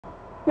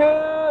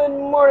Good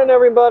morning,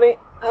 everybody.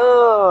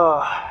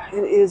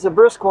 It is a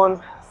brisk one.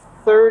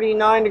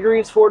 39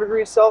 degrees, 4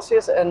 degrees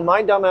Celsius, and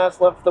my dumbass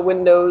left the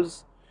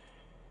windows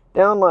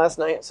down last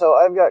night, so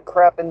I've got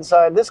crap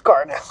inside this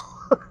car now.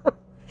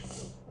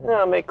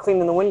 That'll make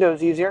cleaning the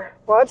windows easier.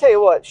 Well, I tell you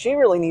what, she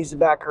really needs to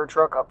back her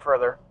truck up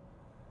further.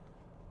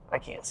 I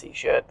can't see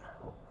shit.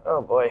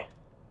 Oh boy.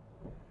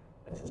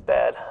 This is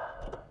bad.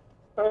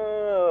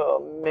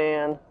 Oh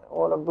man,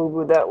 what a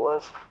boo-boo that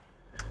was.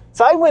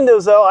 Side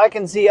windows, though, I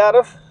can see out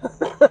of.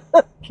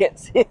 Can't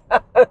see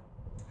out of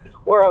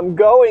where I'm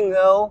going,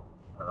 though.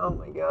 Oh,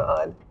 my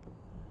God.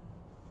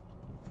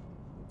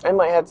 I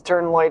might have to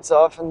turn the lights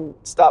off and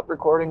stop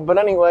recording. But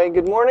anyway,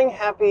 good morning.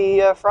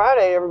 Happy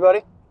Friday,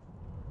 everybody.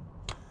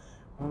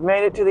 We've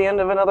made it to the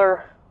end of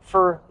another,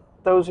 for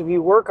those of you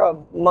who work a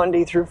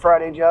Monday through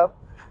Friday job,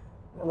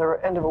 and the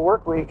end of a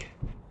work week.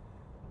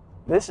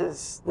 This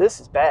is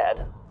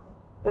bad.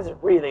 This is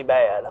really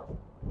bad.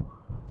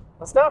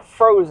 It's not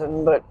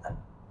frozen, but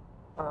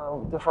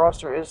the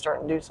defroster is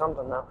starting to do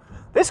something now.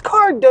 This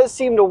car does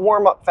seem to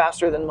warm up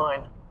faster than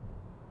mine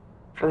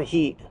for the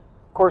heat.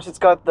 Of course, it's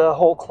got the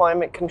whole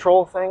climate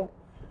control thing.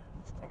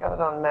 I got it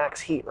on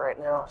max heat right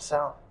now,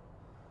 so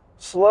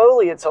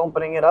slowly it's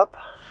opening it up.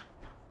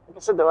 Like I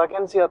said, though, I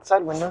can see out the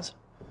side windows.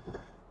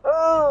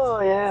 Oh,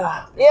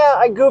 yeah. Yeah,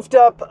 I goofed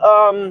up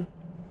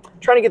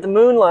trying to get the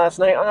moon last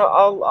night.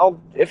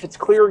 I'll if it's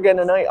clear again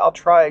tonight, I'll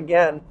try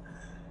again.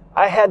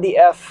 I had the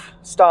F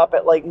stop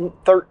at like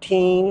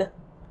 13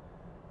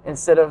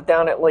 instead of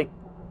down at like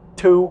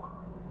 2.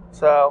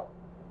 So,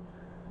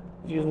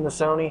 using the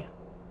Sony.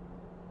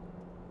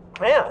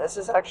 Yeah, this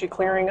is actually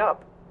clearing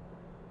up.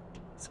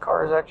 This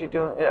car is actually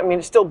doing, I mean,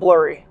 it's still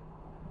blurry.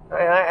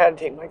 I had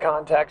to take my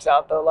contacts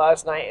out though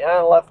last night.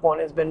 The left one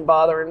has been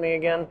bothering me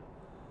again.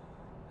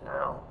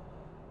 Now,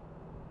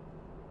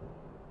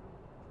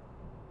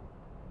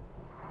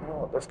 I don't know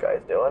what this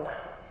guy's doing.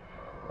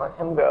 Let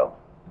him go.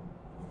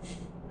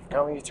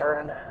 Now he's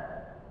turning.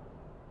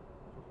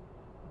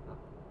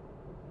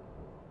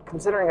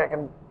 Considering I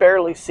can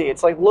barely see,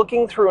 it's like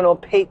looking through an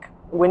opaque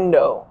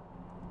window.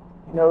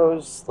 You know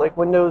those like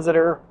windows that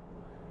are,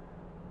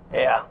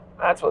 yeah,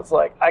 that's what it's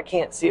like. I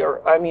can't see,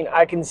 or I mean,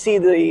 I can see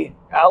the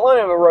outline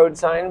of a road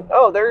sign.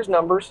 Oh, there's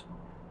numbers,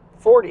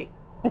 40.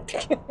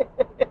 But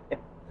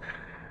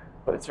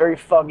it's very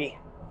foggy.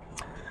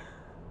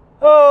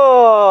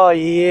 Oh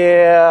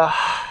yeah.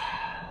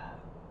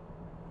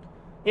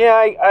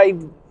 Yeah,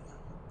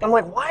 I'm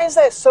like, why is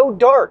that so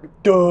dark?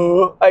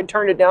 Duh. I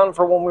turned it down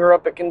for when we were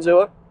up at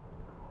Kinzua.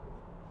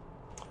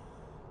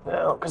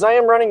 No, because I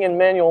am running in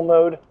manual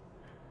mode.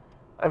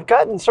 I've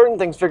gotten certain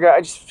things figured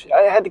out. I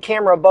had the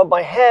camera above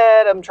my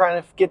head. I'm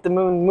trying to get the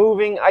moon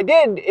moving.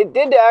 It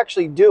did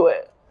actually do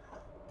it.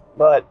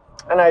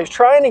 And I was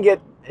trying to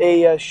get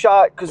a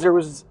shot because there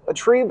was a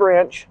tree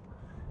branch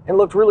and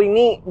looked really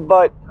neat,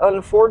 but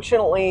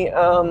unfortunately,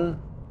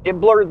 it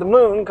blurred the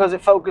moon because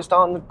it focused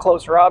on the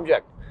closer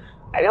object.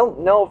 I don't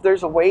know if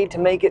there's a way to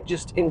make it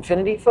just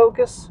infinity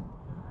focus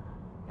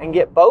and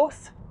get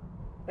both.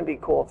 It'd be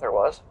cool if there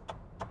was.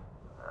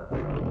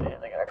 Man,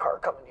 I got a car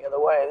coming the other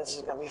way. This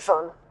is going to be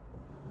fun.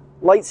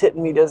 Lights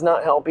hitting me does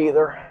not help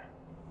either.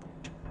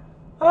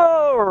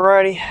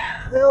 Alrighty.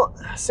 Well,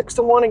 6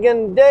 to 1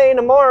 again today,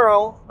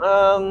 tomorrow,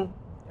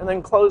 and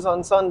then close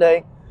on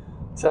Sunday.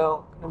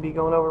 So, I'm going to be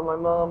going over to my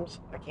mom's.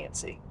 I can't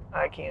see.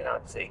 I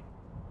cannot see.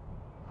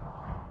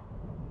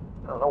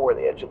 I don't know where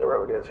the edge of the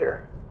road is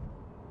here.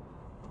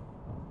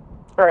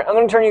 All right, I'm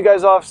going to turn you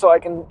guys off so I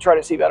can try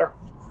to see better.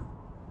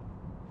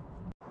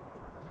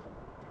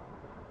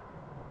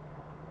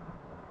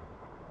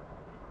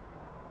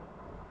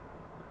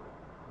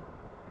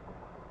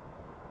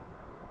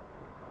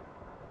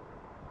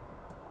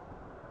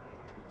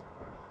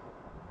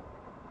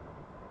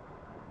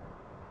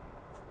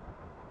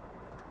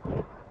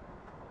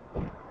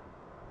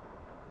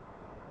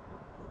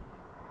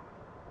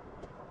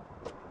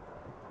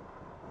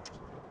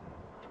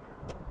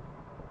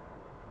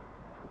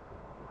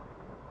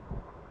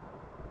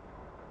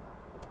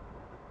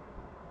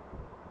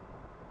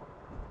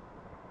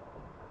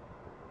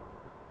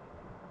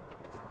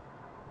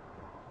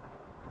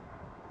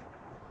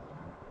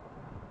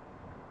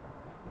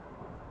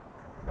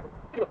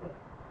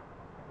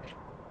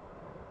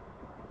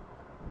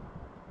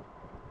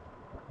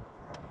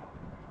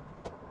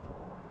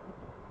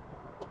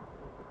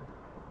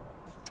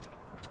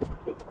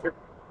 Here.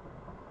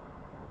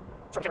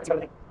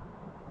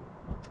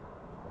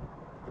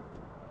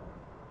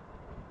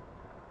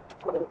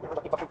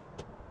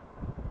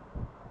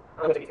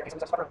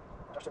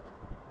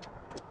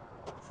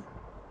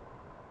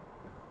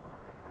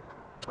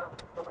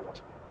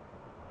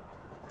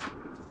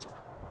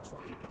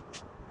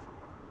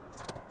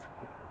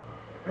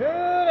 Good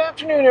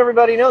afternoon,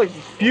 everybody. Another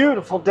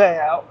beautiful day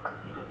out.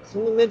 It's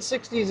in the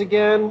mid-60s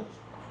again.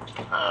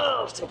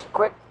 Let's take a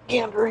quick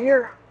gander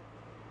here.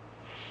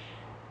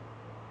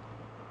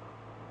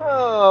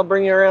 I'll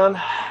bring you around.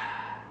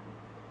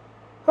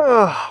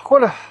 Oh,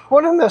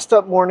 what a messed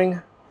up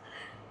morning.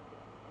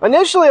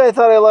 Initially, I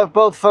thought I left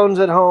both phones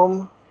at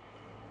home.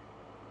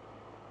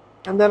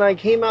 And then I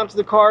came out to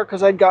the car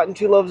because I'd gotten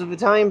 2 loaves of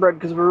Italian bread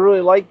because we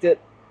really liked it.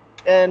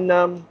 And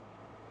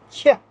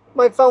yeah,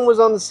 my phone was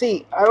on the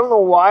seat. I don't know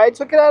why I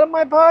took it out of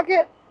my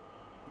pocket.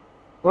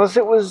 Unless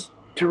it was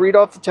to read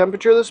off the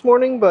temperature this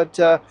morning,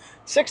 but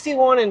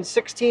 61 and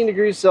 16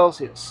 degrees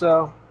Celsius.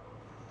 So,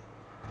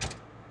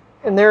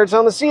 and there it's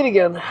on the seat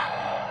again.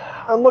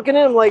 I'm looking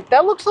at him like,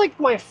 that looks like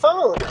my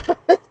phone.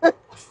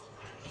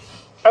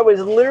 I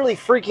was literally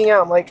freaking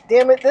out. I'm like,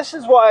 damn it, this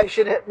is why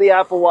the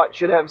Apple Watch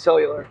should have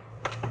cellular.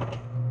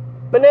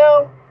 But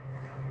now,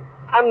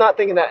 I'm not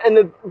thinking that. And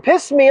it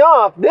pissed me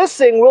off, this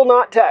thing will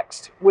not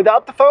text.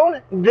 Without the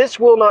phone, this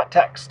will not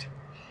text.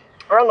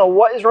 I don't know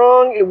what is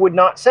wrong. It would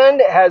not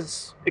send. It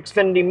has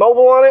Xfinity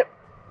Mobile on it.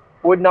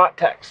 Would not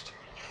text.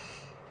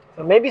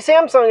 So maybe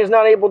Samsung is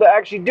not able to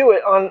actually do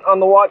it on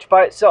the watch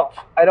by itself.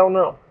 I don't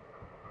know.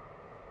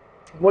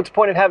 What's the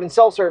point of having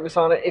cell service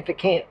on it if it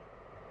can't?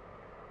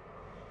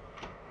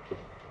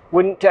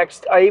 Wouldn't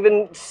text.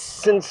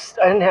 Since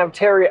I didn't have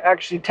Terry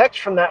actually text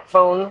from that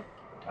phone,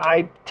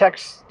 I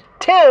text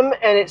Tim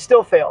and it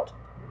still failed.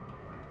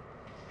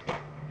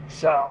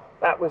 So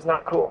that was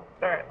not cool.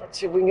 All right, let's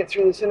see if we can get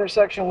through this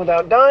intersection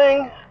without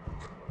dying.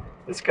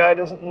 This guy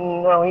doesn't,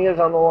 no, he is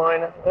on the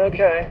line.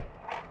 Okay.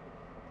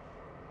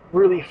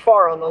 Really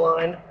far on the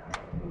line.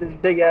 This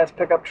big ass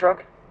pickup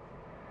truck.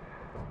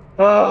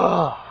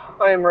 Oh,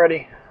 I am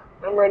ready.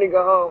 I'm ready to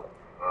go home.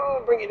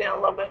 Oh, bring it down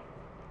a little bit.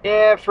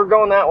 Yeah, if we're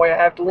going that way, I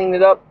have to lean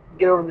it up,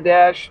 get over the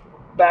dash,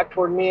 back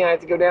toward me. I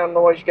have to go down,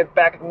 otherwise you get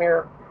back at the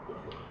mirror.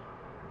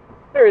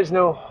 There is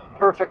no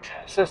perfect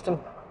system.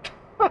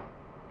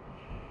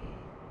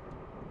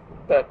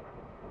 But,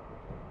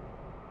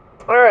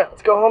 alright,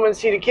 let's go home and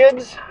see the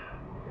kids.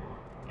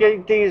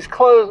 Get these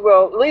clothes,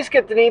 well, at least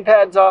get the knee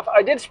pads off.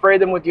 I did spray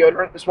them with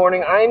deodorant this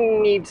morning. I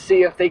need to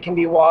see if they can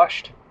be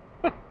washed.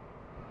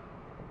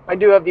 I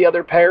do have the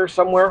other pair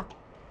somewhere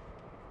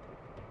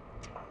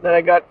that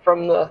I got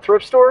from the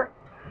thrift store.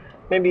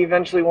 Maybe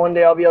eventually one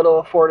day I'll be able to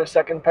afford a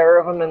second pair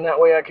of them, and that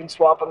way I can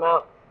swap them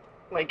out.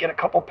 Might get a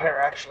couple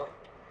pair actually,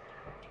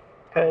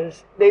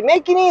 because they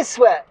make your knees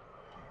sweat.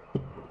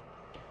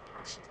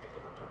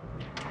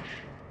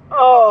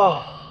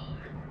 Oh,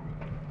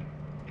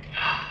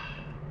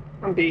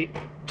 I'm beat.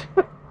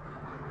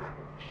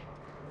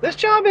 This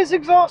job is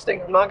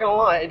exhausting, I'm not gonna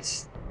lie.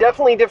 It's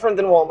definitely different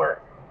than Walmart.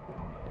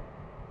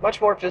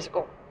 Much more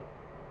physical,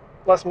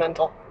 less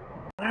mental.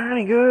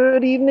 Alrighty,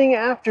 good evening,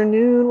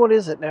 afternoon. What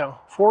is it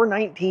now?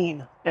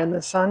 4:19, and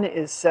the sun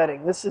is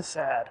setting. This is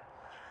sad.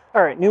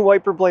 Alright, new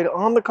wiper blade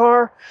on the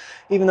car.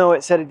 Even though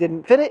it said it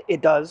didn't fit it,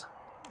 it does.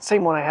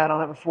 Same one I had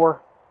on it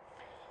before.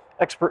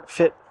 Expert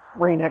Fit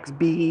Rain X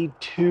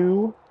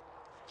B2,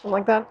 something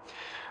like that.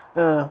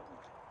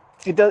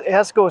 It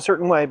has to go a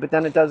certain way, but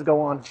then it does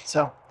go on.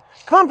 So,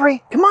 come on,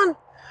 Bree, come on.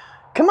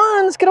 Come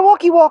on, let's get a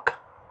walkie walk.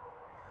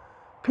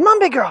 Come on,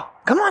 big girl.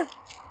 Come on.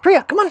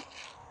 Priya, come on.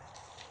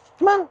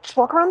 Come on, just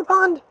walk around the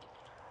pond.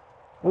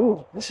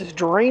 Ooh, this is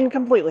drained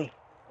completely.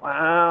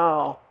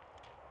 Wow.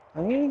 I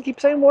mean, you keep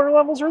saying water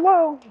levels are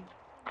low.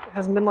 It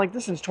hasn't been like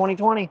this since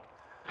 2020,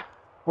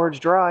 where it's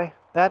dry.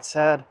 That's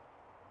sad.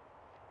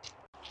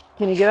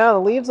 Can you get out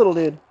of the leaves, little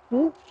dude?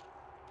 Can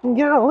you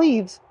get out of the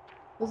leaves?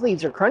 Those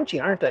leaves are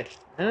crunchy, aren't they?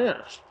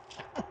 Yeah.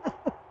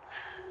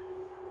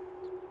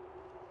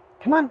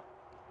 Come on.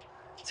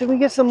 See if we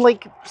get some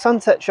lake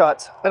sunset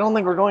shots. I don't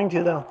think we're going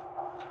to, though.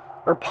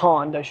 Or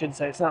pond, I should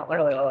say. It's not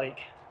really a lake.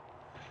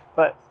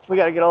 But we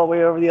got to get all the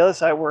way over the other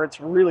side where it's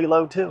really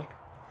low, too.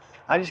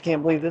 I just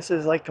can't believe this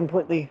is like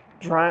completely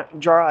dry.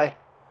 I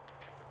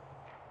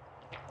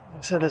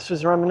said this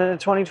was running into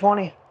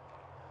 2020.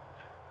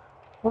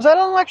 Was that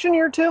an election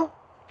year, too?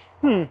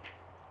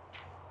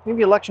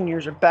 Maybe election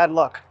years are bad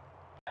luck.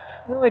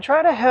 Well, I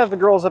try to have the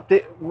girls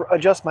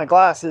adjust my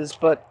glasses,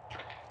 but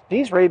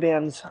these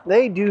Ray-Bans,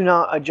 they do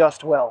not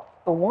adjust well.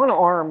 The one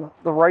arm,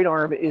 the right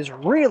arm, is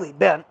really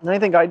bent. And I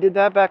think I did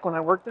that back when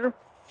I worked there.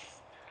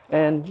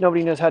 And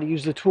nobody knows how to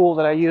use the tool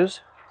that I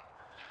use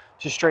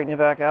to straighten it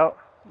back out.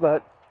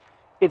 But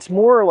it's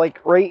more like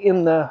right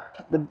in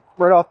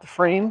right off the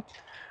frame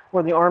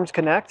where the arms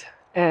connect.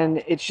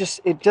 And it's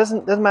just, it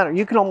doesn't matter.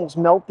 You can almost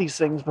melt these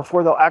things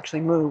before they'll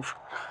actually move.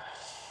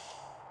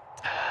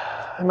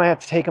 I might have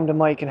to take them to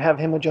Mike and have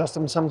him adjust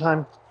them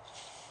sometime.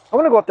 I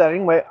want to go up that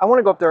anyway. I want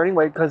to go up there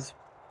anyway because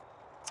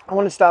I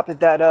want to stop at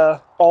that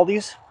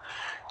Aldi's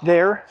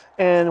there.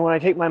 And when I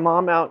take my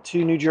mom out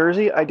to New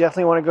Jersey, I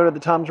definitely want to go to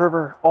the Toms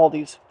River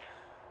Aldi's.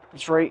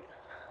 It's right.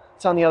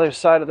 It's on the other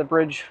side of the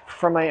bridge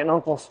from my aunt and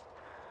uncle's.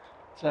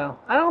 So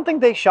I don't think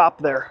they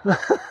shop there.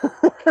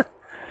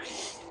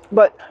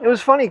 But it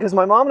was funny because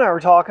my mom and I were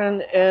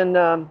talking, and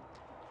the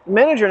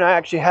manager and I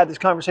actually had this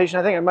conversation.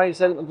 I think I might have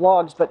said it in the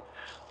vlogs, but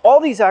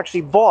Aldi's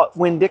actually bought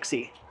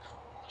Winn-Dixie.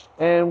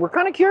 And we're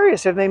kind of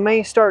curious if they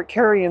may start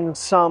carrying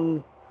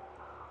some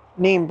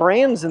name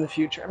brands in the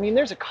future. I mean,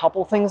 there's a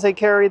couple things they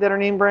carry that are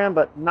name brand,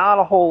 but not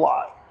a whole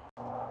lot.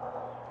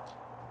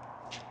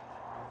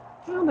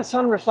 Well, the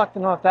sun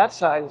reflecting off that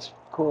side is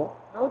cool.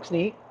 That looks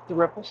neat, the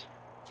ripples.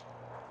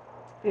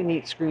 A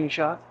neat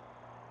screenshot.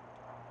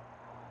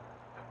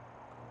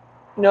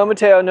 No,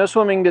 Mateo, no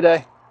swimming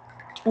today.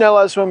 Not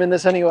allowed to swim in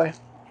this anyway.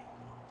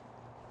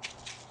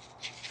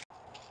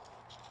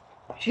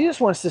 She just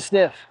wants to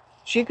sniff.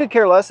 She could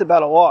care less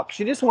about a walk.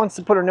 She just wants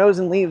to put her nose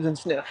in leaves and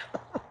sniff.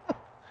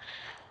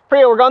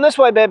 Priya, we're going this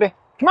way, baby.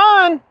 Come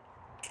on.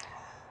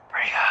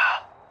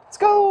 Priya, let's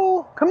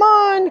go. Come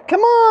on,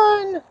 come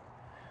on.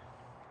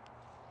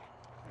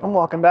 I'm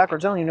walking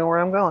backwards. I don't even know where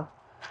I'm going.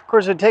 Of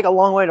course, it'd take a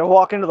long way to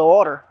walk into the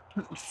water.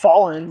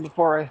 Fall in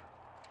before I...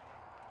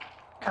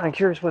 Kind of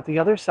curious what the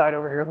other side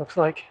over here looks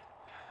like.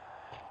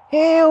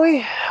 Yeah,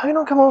 we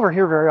don't come over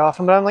here very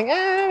often, but I'm like,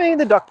 maybe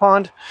the duck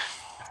pond.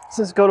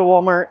 Let's go to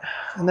Walmart,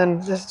 and then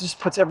this just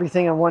puts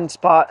everything in one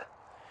spot,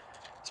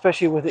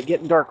 especially with it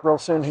getting dark real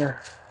soon here.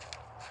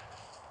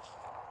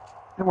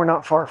 And we're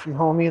not far from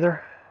home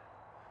either.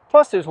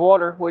 Plus there's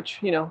water, which,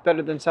 you know,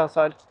 better than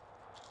Southside.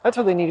 That's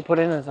what they need to put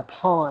in as a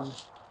pond.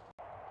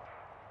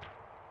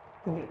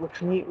 And it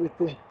looks neat with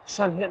the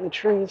sun hitting the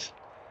trees.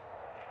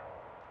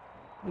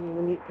 A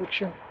neat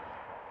picture.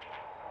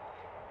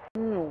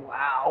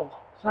 Wow.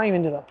 It's not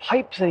even to the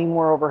pipes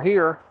anymore over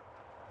here.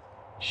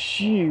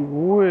 Gee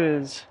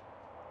whiz.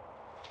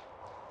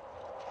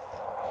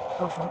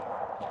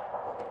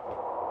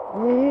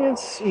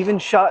 It's even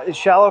it's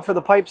shallow for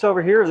the pipes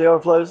over here, the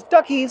overflows.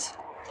 Duckies!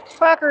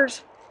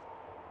 Quackers!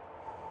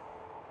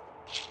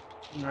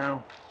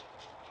 No.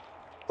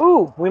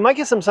 Ooh, we might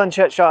get some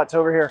sunset shots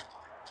over here.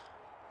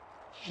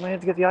 Might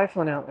have to get the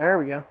iPhone out. There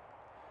we go.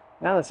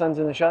 Now the sun's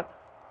in the shot.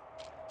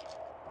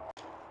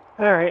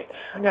 Alright,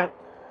 I got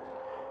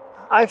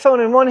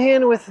iPhone in one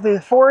hand with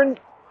the Ford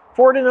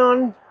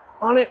on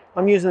it.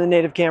 I'm using the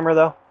native camera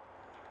though.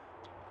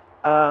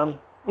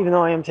 Even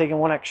though I am taking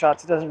 1x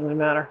shots, it doesn't really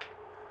matter.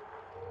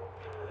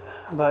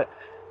 But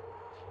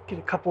get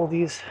a couple of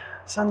these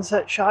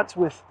sunset shots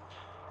with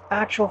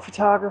actual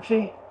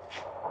photography.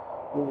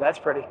 Ooh, that's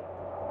pretty.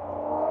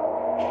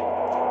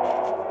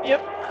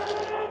 Yep.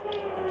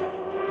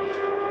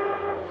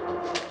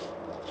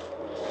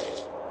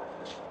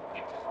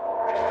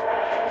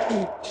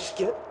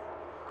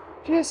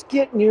 Just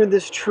get near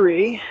this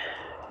tree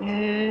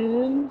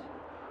and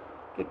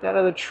get that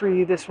other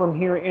tree, this one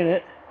here in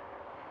it.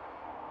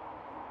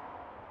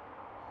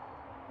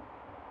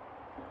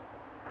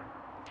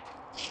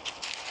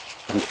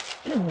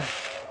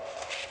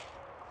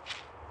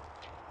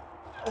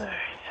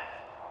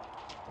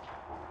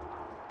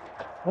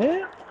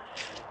 Yeah.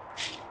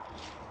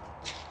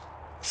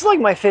 This is like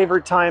my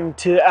favorite time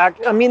to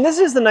act. I mean, this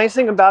is the nice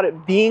thing about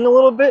it being a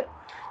little bit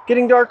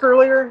getting dark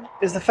earlier,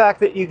 is the fact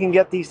that you can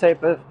get these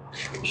type of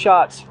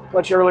shots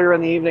much earlier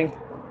in the evening.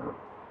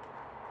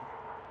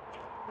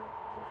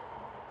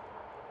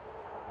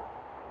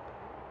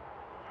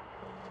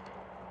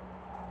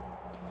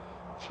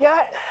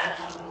 Yeah.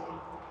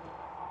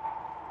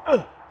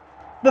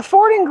 The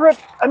forwarding grip,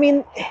 I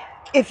mean,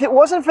 if it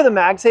wasn't for the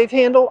MagSafe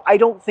handle, I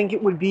don't think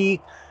it would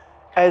be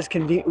as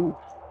convenient.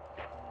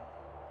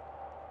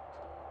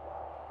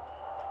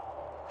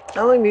 I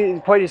don't think it'd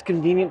be quite as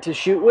convenient to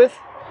shoot with.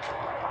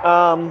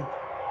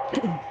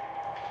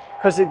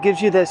 Because it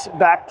gives you this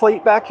back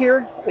plate back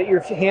here that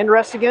your hand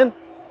rests again.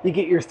 You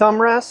get your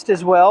thumb rest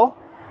as well.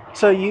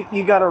 So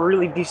you got a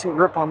really decent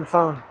grip on the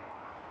phone.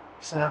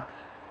 So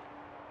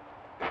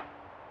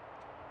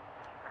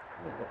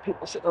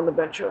people sitting on the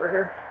bench over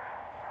here.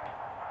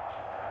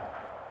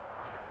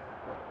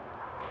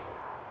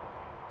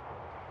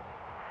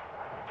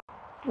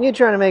 You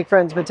trying to make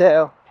friends,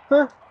 Mateo?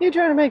 Huh? You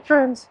trying to make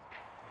friends?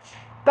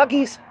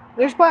 Duckies.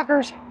 There's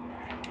quackers.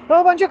 A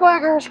whole bunch of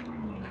quackers.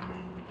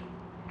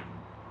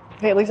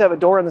 Hey, at least I have a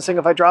door in this thing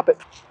if I drop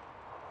it.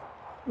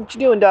 What you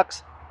doing,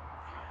 ducks?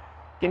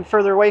 Getting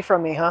further away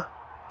from me, huh?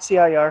 See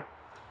how you are.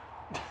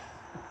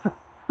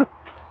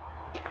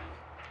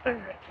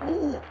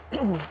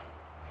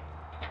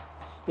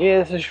 Yeah,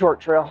 this is a short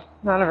trail.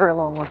 Not a very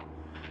long one.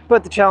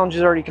 But the challenge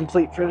is already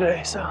complete for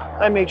today, so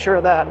I made sure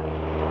of that.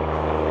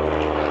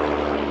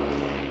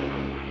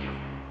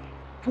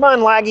 Come on,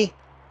 Laggy.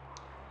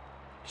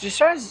 She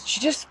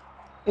just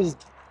is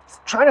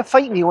trying to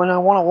fight me when I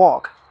want to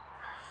walk.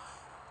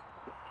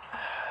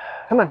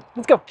 Come on,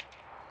 let's go.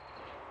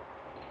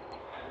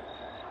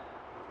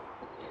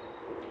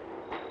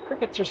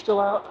 Crickets are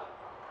still out.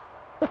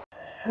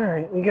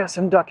 Alright, we got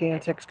some duck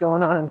antics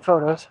going on in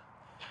photos.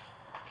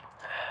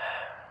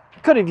 I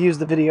could have used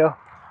the video.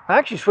 I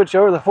actually switched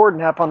over to the Ford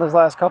app on those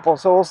last couple,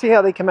 so we'll see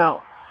how they come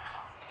out.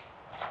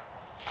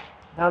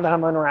 Now that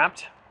I'm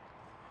unwrapped.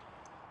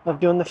 Love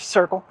doing the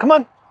circle. Come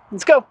on,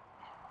 let's go.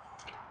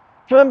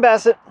 Come on,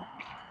 Bassett.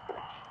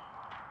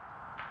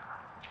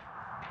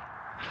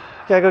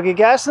 Gotta go get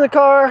gas in the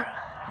car,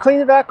 clean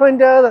the back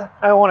window.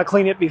 I want to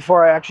clean it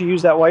before I actually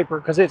use that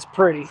wiper because it's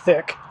pretty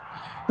thick.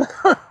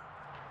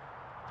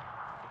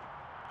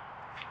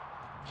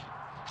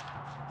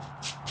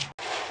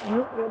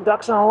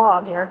 Ducks on a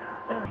log here.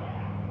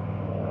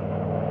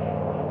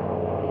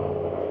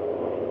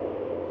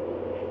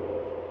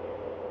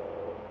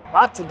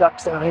 Lots of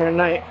ducks down here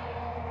tonight.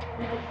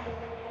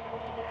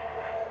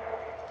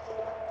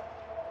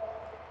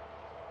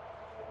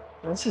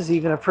 This is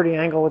even a pretty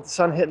angle with the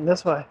sun hitting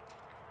this way.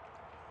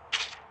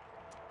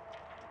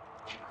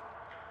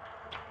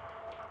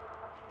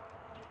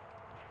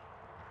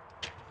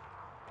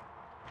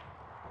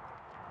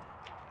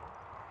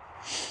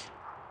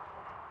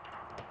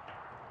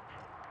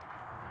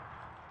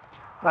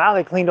 Wow,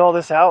 they cleaned all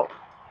this out.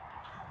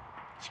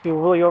 Should be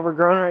really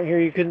overgrown right here.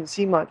 You couldn't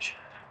see much.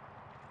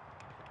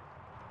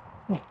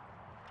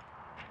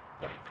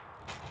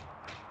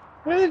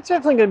 There's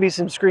definitely going to be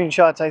some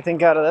screenshots, I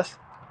think, out of this.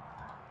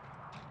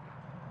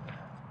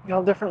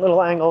 All different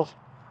little angles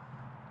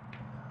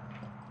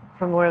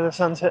from where the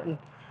sun's hitting.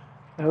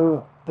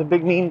 Ooh, the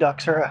big mean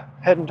ducks are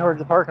heading towards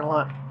the parking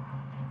lot.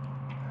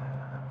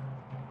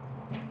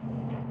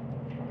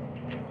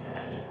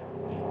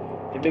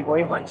 The big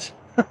white ones.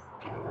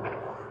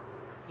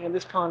 Yeah,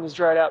 this pond is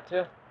dried out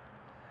too.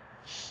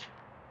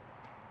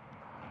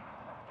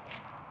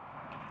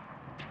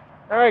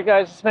 Alright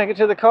guys, let's make it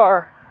to the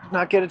car.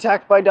 Not get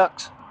attacked by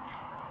ducks.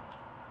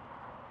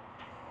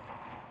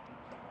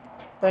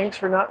 Thanks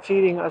for not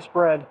feeding us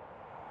bread.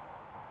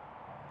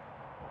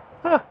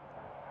 Huh.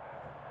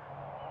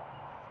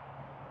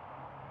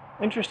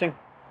 Interesting.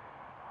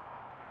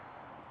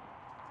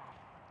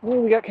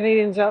 Ooh, we got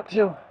Canadians out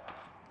too.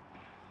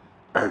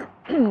 Got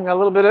a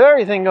little bit of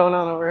everything going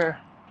on over here.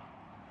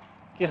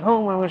 Get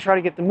home, I'm going to try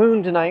to get the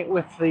moon tonight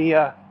with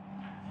the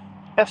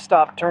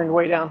f-stop turned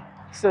way down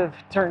instead of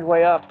turned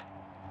way up.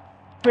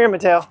 Come here,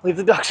 Mateo. Leave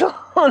the ducks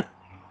alone.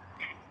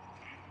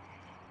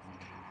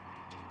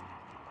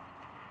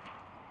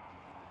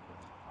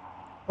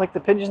 Like the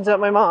pigeons at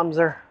my mom's,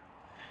 their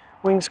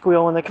wings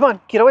squeal when they come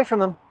on. Get away from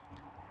them.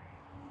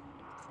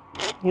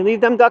 You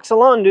leave them ducks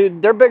alone,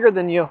 dude. They're bigger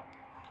than you,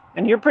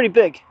 and you're pretty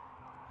big.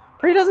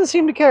 Pretty doesn't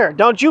seem to care.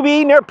 Don't you be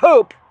eating their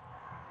poop.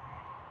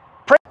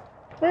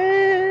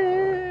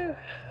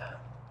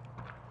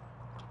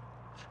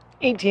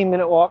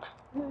 18-minute walk.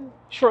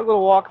 Short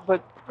little walk,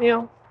 but you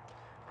know,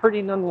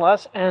 pretty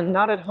nonetheless, and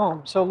not at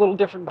home, so a little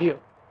different view.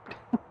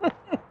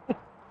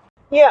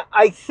 Yeah,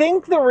 I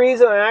think the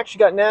reason I actually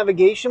got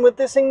navigation with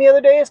this thing the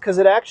other day is because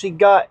it actually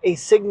got a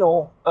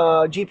signal,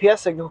 GPS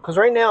signal, because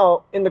right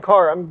now in the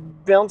car I'm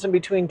bouncing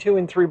between 2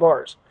 and 3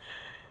 bars.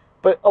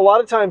 But a lot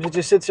of times it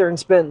just sits there and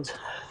spins.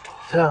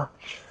 So,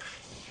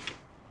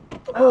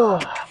 oh,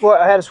 boy,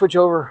 I had to switch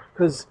over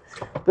because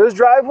those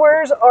drive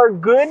wires are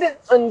good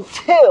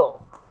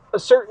until a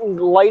certain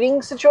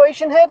lighting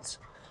situation hits.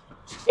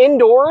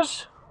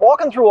 Indoors,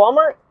 walking through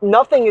Walmart,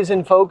 nothing is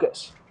in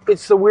focus.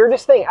 It's the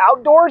weirdest thing.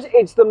 Outdoors,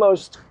 it's the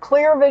most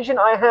clear vision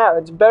I have.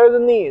 It's better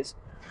than these.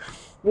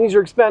 These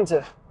are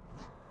expensive.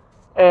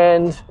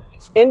 And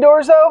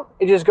indoors, though,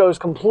 it just goes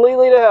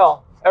completely to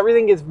hell.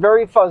 Everything gets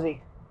very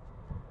fuzzy.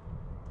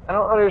 I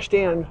don't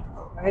understand.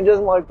 It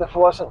doesn't like the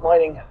fluorescent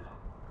lighting.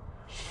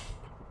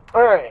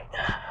 All right.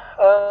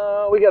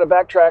 We got to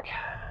backtrack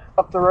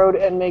up the road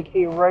and make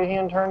a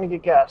right-hand turn to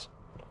get gas.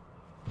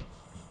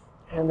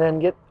 And then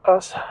get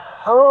us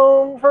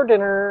home for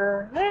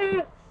dinner.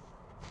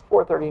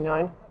 4:39,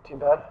 not too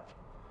bad.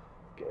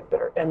 Okay,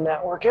 better end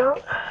that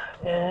workout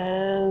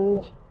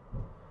and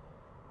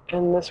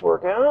end this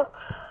workout.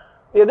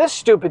 Yeah, this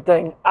stupid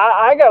thing,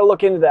 I gotta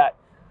look into that.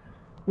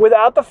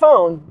 Without the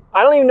phone,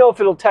 I don't even know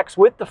if it'll text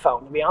with the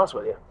phone, to be honest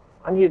with you.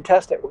 I need to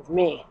test it with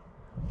me.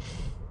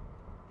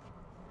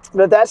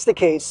 But if that's the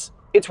case,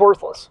 it's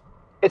worthless.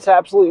 It's an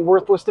absolutely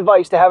worthless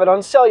device to have it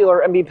on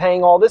cellular and be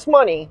paying all this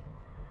money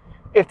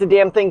if the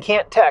damn thing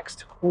can't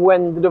text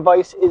when the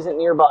device isn't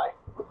nearby.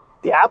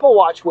 The Apple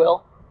Watch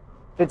will,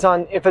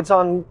 if it's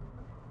on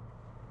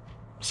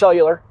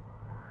cellular.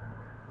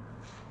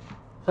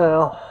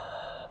 So,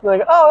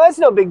 like, oh, that's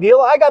no big deal.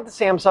 I got the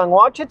Samsung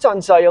watch. It's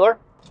on cellular.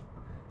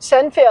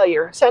 Send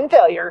failure. Send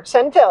failure.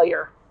 Send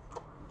failure.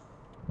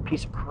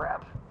 Piece of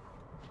crap.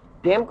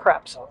 Damn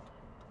crap song.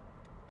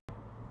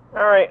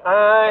 All right,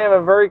 I have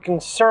a very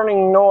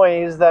concerning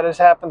noise that has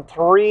happened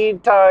 3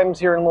 times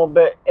here in a little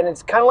bit, and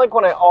it's kind of like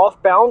when I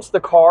off balance the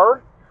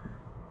car.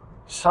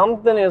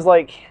 Something is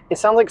like, it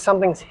sounds like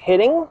something's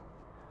hitting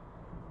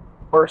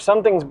or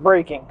something's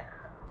breaking.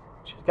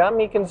 Which has got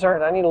me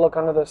concerned. I need to look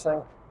under this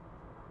thing.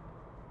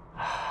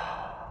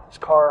 This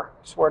car,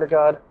 I swear to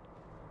God.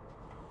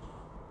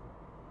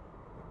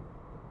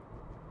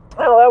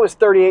 Well, that was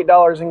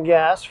 $38 in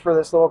gas for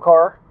this little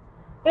car.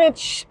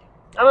 Which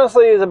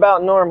honestly is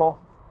about normal.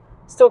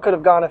 Still could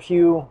have gone a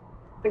few,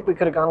 I think we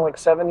could have gone like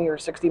 70 or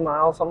 60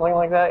 miles, something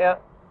like that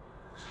yet.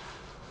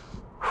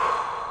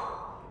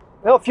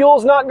 Well,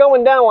 fuel's not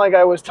going down like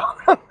I was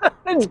talking about.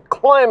 It's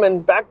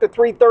climbing back to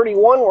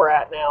 331 we're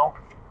at now.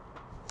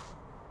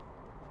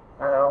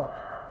 I know.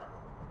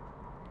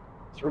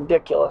 It's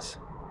ridiculous.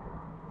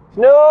 There's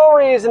no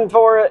reason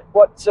for it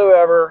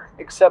whatsoever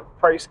except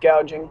price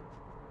gouging.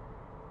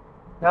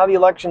 Now the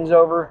election's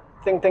over.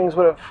 I think things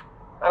would have,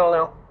 I don't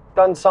know,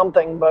 done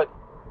something, but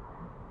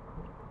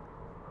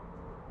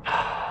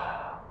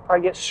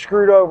probably get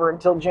screwed over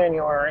until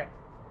January.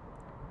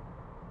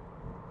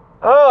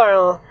 Oh, I don't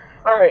know.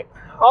 All right,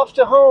 off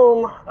to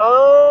home.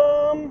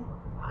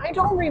 I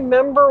don't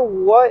remember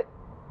what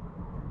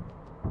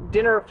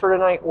dinner for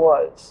tonight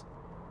was.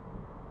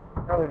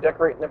 Oh, they're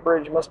decorating the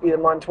bridge. Must be the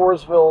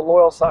Montoursville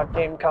Loyalsock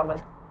game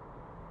coming.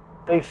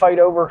 They fight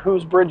over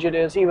whose bridge it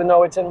is, even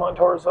though it's in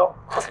Montoursville.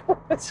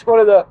 It's one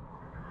of the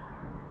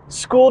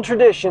school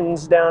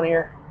traditions down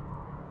here.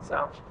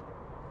 So,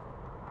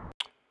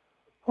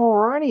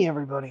 Alrighty,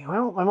 everybody.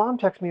 Well, my mom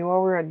texted me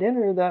while we were at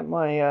dinner that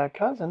my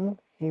cousin,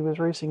 he was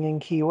racing in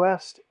Key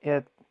West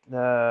at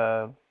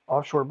the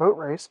offshore boat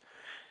race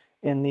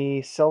in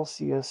the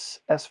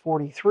Celsius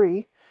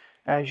S43,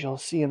 as you'll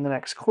see in the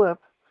next clip,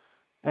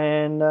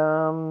 and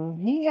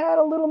he had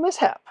a little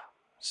mishap.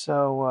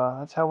 So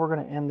that's how we're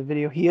going to end the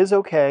video. He is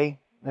okay.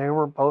 They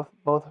were both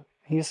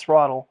he's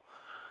throttle.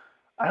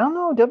 I don't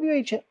know,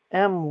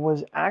 WHM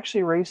was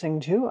actually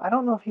racing too. I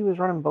don't know if he was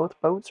running both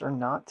boats or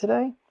not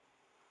today.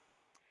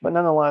 But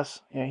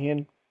nonetheless, yeah, he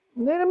had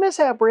a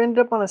mishap where he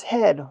ended up on his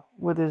head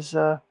with his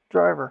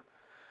driver.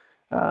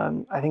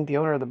 I think the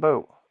owner of the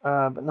boat.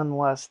 But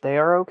nonetheless, they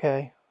are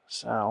okay.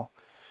 So,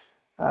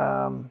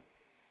 not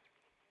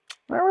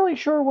really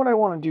sure what I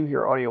want to do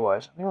here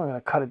audio-wise. I think I'm going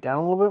to cut it down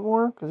a little bit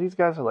more because these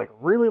guys are like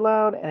really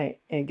loud and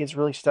it gets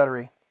really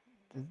stuttery.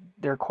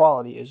 Their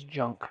quality is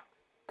junk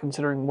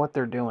considering what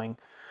they're doing.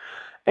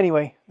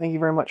 Anyway, thank you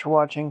very much for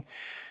watching.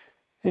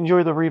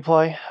 Enjoy the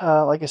replay.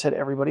 Like I said,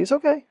 everybody's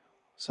okay.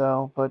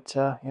 So, but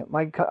yeah,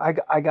 I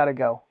gotta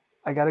go.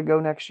 I gotta go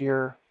next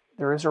year.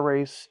 There is a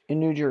race in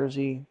New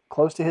Jersey,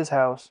 close to his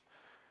house.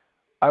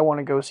 I want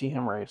to go see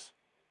him race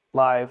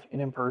live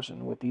and in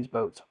person with these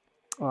boats.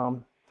 I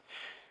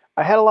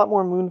had a lot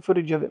more moon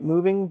footage of it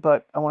moving,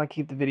 but I want to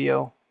keep the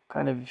video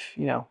kind of,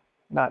 you know,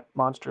 not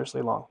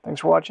monstrously long. Thanks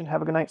for watching.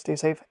 Have a good night. Stay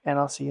safe, and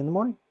I'll see you in the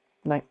morning.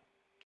 Good night.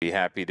 Be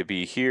happy to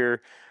be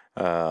here,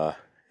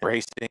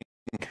 racing.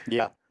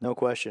 Yeah, no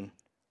question.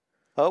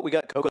 Oh, we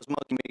got Coco's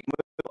Monkey making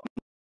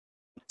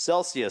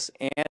Celsius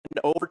and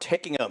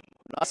overtaking him.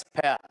 Nice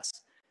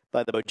pass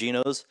by the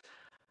Boginos.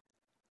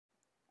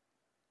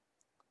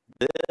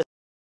 This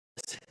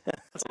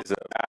is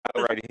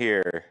about right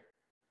here.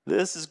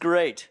 This is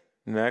great.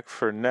 Neck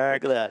for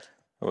neck. Look at that.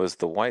 It was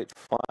the white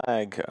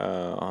flag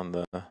on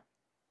the.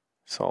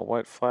 Saw a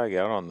white flag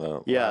out on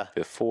the lap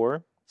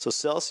before. So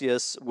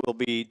Celsius will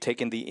be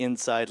taking the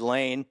inside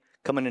lane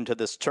coming into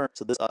this turn.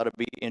 So this ought to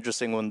be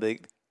interesting when they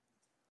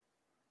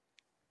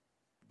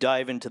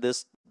dive into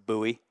this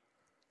buoy.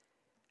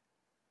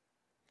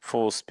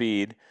 Full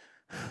speed.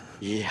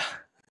 Yeah.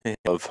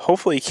 Of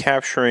hopefully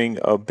capturing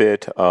a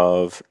bit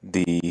of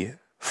the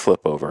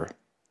flip over.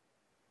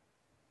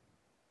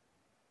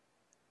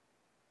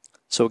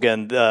 So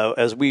again,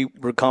 as we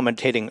were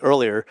commentating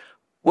earlier,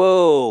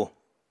 whoa,